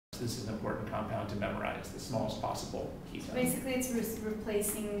This is an important compound to memorize, the smallest possible ketone. So basically it's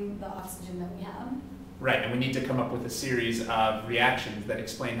replacing the oxygen that we have. Right, and we need to come up with a series of reactions that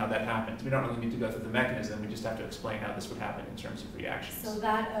explain how that happens. We don't really need to go through the mechanism, we just have to explain how this would happen in terms of reactions. So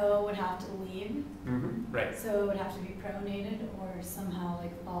that O would have to leave. Right. So it would have to be protonated or somehow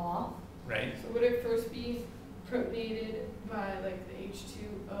like fall off. Right. So would it first be protonated by like the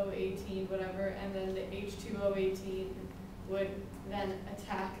H2O18 whatever, and then the H2O18 would then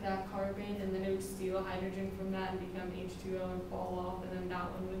attack that carbon, and then it would steal hydrogen from that and become H2O and fall off, and then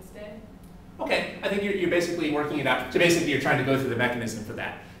that one would stay? Okay, I think you're basically working it out. So basically you're trying to go through the mechanism for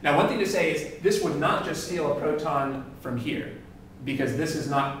that. Now one thing to say is this would not just steal a proton from here, because this is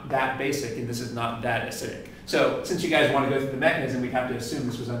not that basic and this is not that acidic. So since you guys want to go through the mechanism, we'd have to assume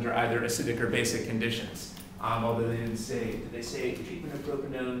this was under either acidic or basic conditions. Although they didn't say, did they say treatment of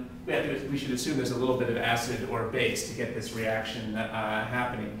propanone? We should assume there's a little bit of acid or base to get this reaction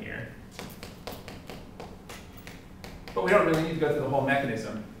happening here. But we don't really need to go through the whole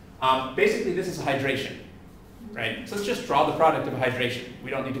mechanism. Basically, this is hydration, right? So let's just draw the product of hydration.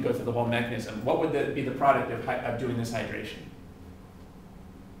 We don't need to go through the whole mechanism. What would be the product of doing this hydration?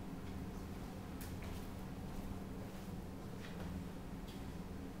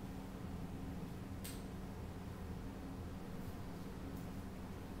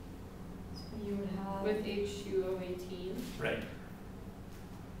 So you would have, With H2O18? Right.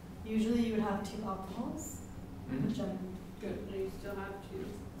 usually you would have two alcohols, which I'm, Good. And you still have two.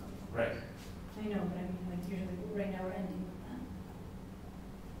 Right. I know, but I mean like usually right now we're ending with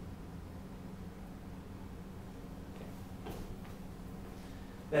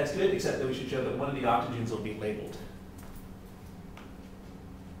that. That's good, except that we should show that one of the oxygens will be labeled.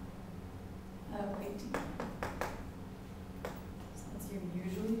 Wait. So that's your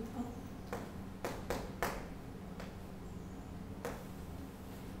usually.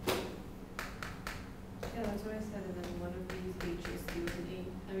 Yeah, that's what I said, and then one of these H's steals an H.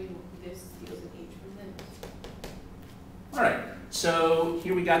 I mean, this steals an H from this. All right, so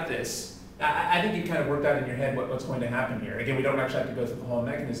here we got this. I think you kind of worked out in your head what's going to happen here. Again, we don't actually have to go through the whole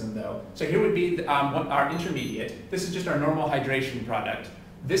mechanism though. So here would be our intermediate. This is just our normal hydration product.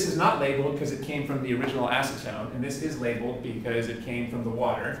 This is not labeled because it came from the original acetone, and this is labeled because it came from the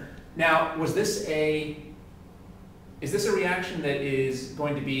water. Now, is this a reaction that is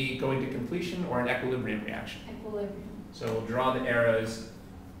going to be going to completion or an equilibrium reaction? Equilibrium. So we'll draw the arrows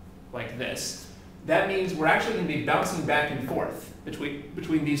like this. That means we're actually going to be bouncing back and forth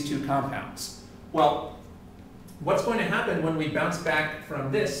between these two compounds. Well, what's going to happen when we bounce back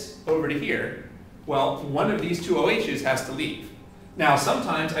from this over to here? Well, one of these two OHs has to leave. Now,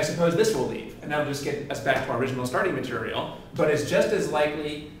 sometimes I suppose this will leave, and that'll just get us back to our original starting material, but it's just as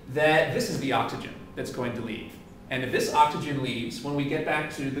likely that this is the oxygen that's going to leave. And if this oxygen leaves, when we get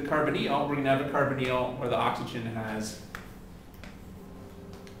back to the carbonyl, we're going to have a carbonyl where the oxygen has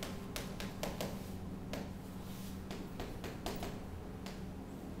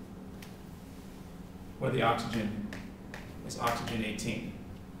is oxygen 18.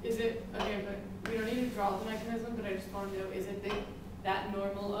 Is it, okay, but we don't need to draw the mechanism, but I just want to know, is it that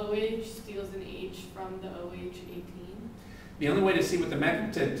normal OH steals an H from the OH18? The only way to see what the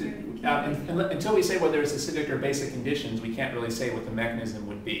until we say whether it's acidic or basic conditions, we can't really say what the mechanism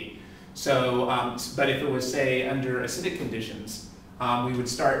would be. So, but if it was, say, under acidic conditions, we would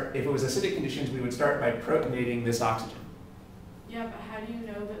start, if it was acidic conditions, we would start by protonating this oxygen. Yeah, but how do you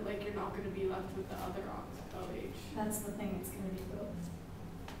know that like you're not going to be left with the other OH? That's the thing, it's going to be both.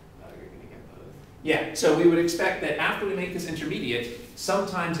 Oh, you're going to get both. Yeah, so we would expect that after we make this intermediate,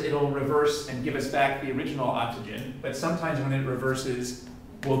 sometimes it'll reverse and give us back the original oxygen, but sometimes when it reverses,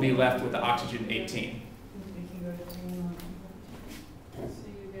 we'll be left with the oxygen 18. We can go to 3 and 1. So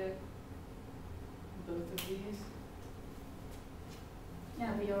you get both of these?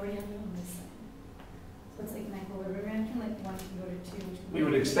 Yeah, we already have it on this side. So it's like an equilibrium reaction, like one can go to 2. We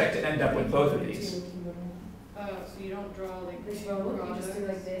would expect to end up with both of these. 2 can go to 1. So you don't draw like This two row, you just do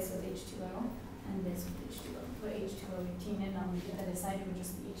like products? this with H2O, and this with H2O. Put H2O18 in on the other side, it would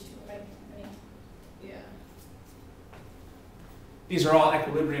just be H2O, right? Yeah. These are all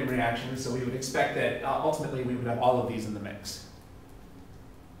equilibrium reactions, so we would expect that ultimately we would have all of these in the mix.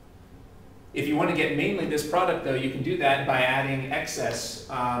 If you want to get mainly this product though, you can do that by adding excess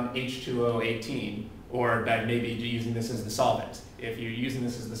H2O18, or by maybe using this as the solvent. If you're using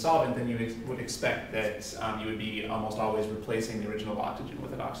this as the solvent, then you would expect that you would be almost always replacing the original oxygen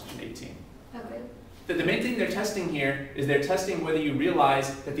with an oxygen 18. Okay. The main thing they're testing here is they're testing whether you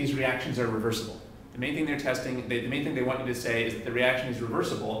realize that these reactions are reversible. The main thing they're testing, the main thing they want you to say is that the reaction is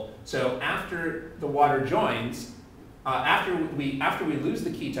reversible. So after the water joins, after we lose the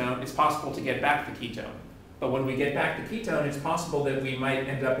ketone, it's possible to get back the ketone. But when we get back the ketone, it's possible that we might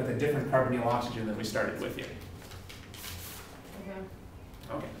end up with a different carbonyl oxygen than we started with here. Okay.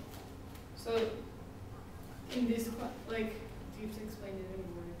 Okay. So, in this, like, do you have to explain it in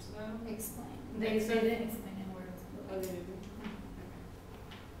words now? Explain. They didn't explain in words. Oh, they didn't.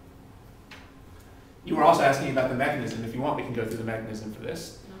 You were also asking about the mechanism. If you want, we can go through the mechanism for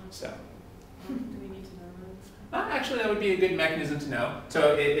this. No. So. Do we need to know that? Actually, that would be a good mechanism to know.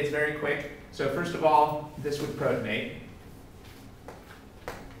 So it's very quick. So first of all, this would protonate.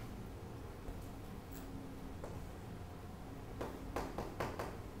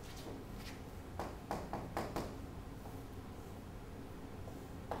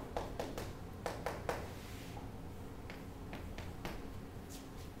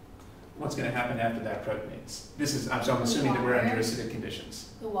 What's going to happen after that protonates? This is, so I'm assuming that we're under acidic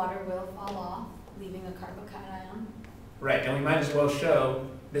conditions. The water will fall off, leaving a carbocation. Right, and we might as well show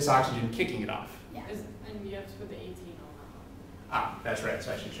this oxygen kicking it off. Yeah. And you have to put the 18 on Ah, that's right,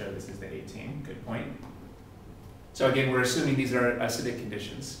 so I should show this is the 18, good point. So again, we're assuming these are acidic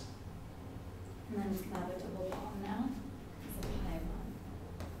conditions. And then it's going to have a double bond now. It's a pi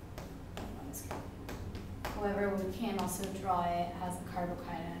bond. However, we can also draw it as a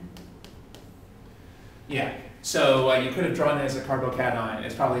carbocation. Yeah, so you could have drawn it as a carbocation.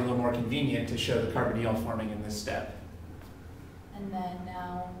 It's probably a little more convenient to show the carbonyl forming in this step. And then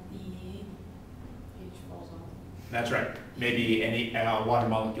now the H falls off. That's right. Maybe any water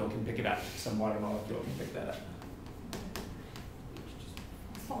molecule can pick it up. Some water molecule can pick that up.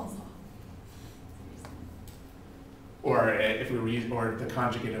 falls off. Or if we were using, or the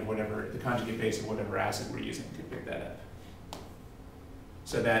conjugate of whatever, the conjugate base of whatever acid we're using could pick that up.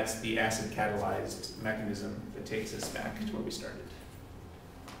 So that's the acid catalyzed mechanism that takes us back to where we started.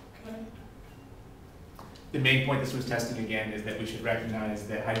 Okay. The main point this was testing again is that we should recognize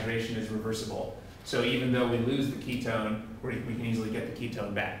that hydration is reversible. So even though we lose the ketone, we can easily get the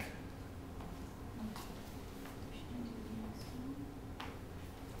ketone back.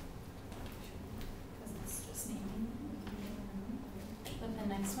 Because it's just naming. But the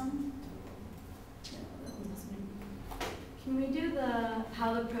next one? Can we do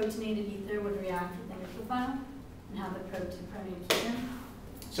how the protonated ether would react with the nucleophile and how the protonated ether?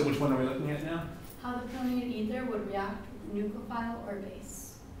 So which one are we looking at now? How the protonated ether would react with the nucleophile or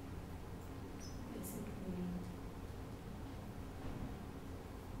base. Basically,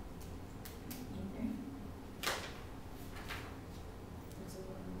 ether. So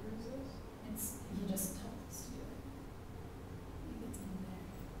what number is this? He just told us to do it. Maybe it's in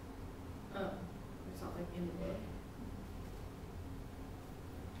there. Oh, it's not like in the book.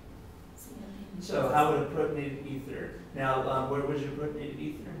 So how would a protonated ether? Now, where was your protonated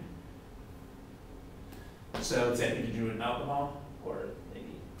ether? So it's that you drew an alcohol, or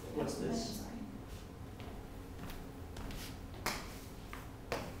maybe what's this?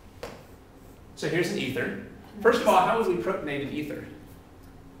 So here's an ether. First of all, how would we protonated ether?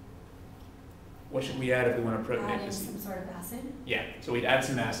 What should we add if we want to protonate Adding this ether? some sort of acid. Yeah, so we'd add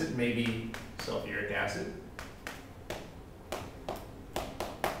some acid, maybe sulfuric acid.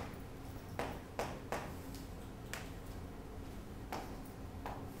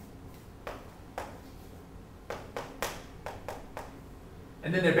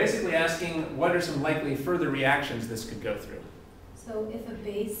 And then they're basically asking what are some likely further reactions this could go through. So if a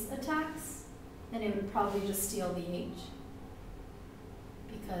base attacks, then it would probably just steal the H.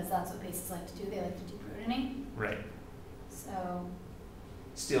 Because that's what bases like to do. They like to deprotonate. Right. So.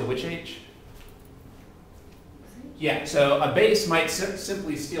 Steal which H? Yeah, so a base might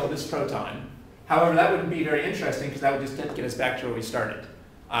simply steal this proton. However, that wouldn't be very interesting because that would just get us back to where we started.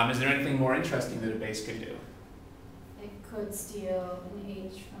 Is there anything more interesting that a base could do? It could steal an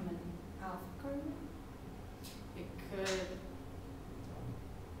H from an alpha carbon. It could.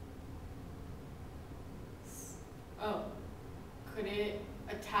 Oh, could it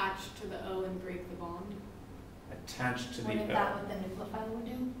attach to the O and break the bond? Attached to the Wouldn't O. that what the nucleophile would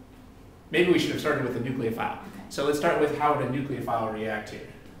do? Maybe we should have started with the nucleophile. Okay. So let's start with how would a nucleophile react here?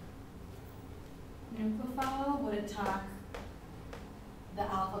 Nucleophile would attack the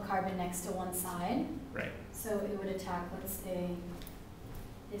alpha carbon next to one side. Right. So it would attack, let's say,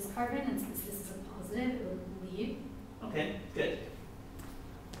 this carbon, and since this is a positive, it would leave. Okay, good.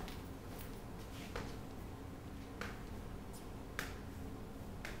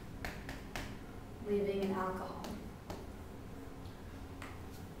 Leaving an alcohol.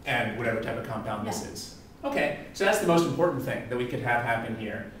 And whatever type of compound this Yeah. is. Okay, so that's the most important thing that we could have happen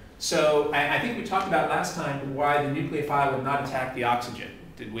here. So I think we talked about last time why the nucleophile would not attack the oxygen.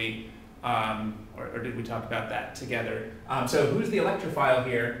 Did we, or or did we talk about that together? So who's the electrophile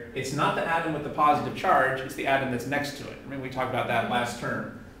here? It's not the atom with the positive charge, it's the atom that's next to it. I mean, we talked about that last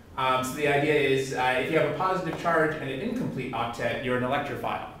term. So the idea is if you have a positive charge and an incomplete octet, you're an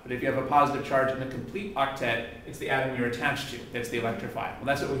electrophile. But if you have a positive charge and a complete octet, it's the atom you're attached to that's the electrophile. Well,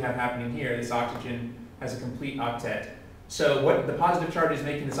 that's what we have happening here. This oxygen has a complete octet. So what the positive charge is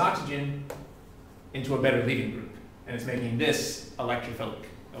making this oxygen into a better leaving group. And it's making this electrophilic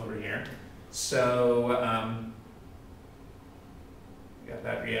over here. So we got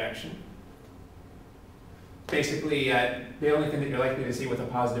that reaction. Basically, the only thing that you're likely to see with a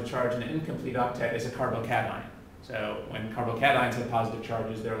positive charge and an incomplete octet is a carbocation. So when carbocations have positive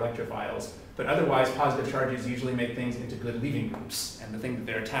charges, they're electrophiles. But otherwise, positive charges usually make things into good leaving groups. And the thing that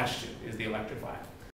they're attached to is the electrophile.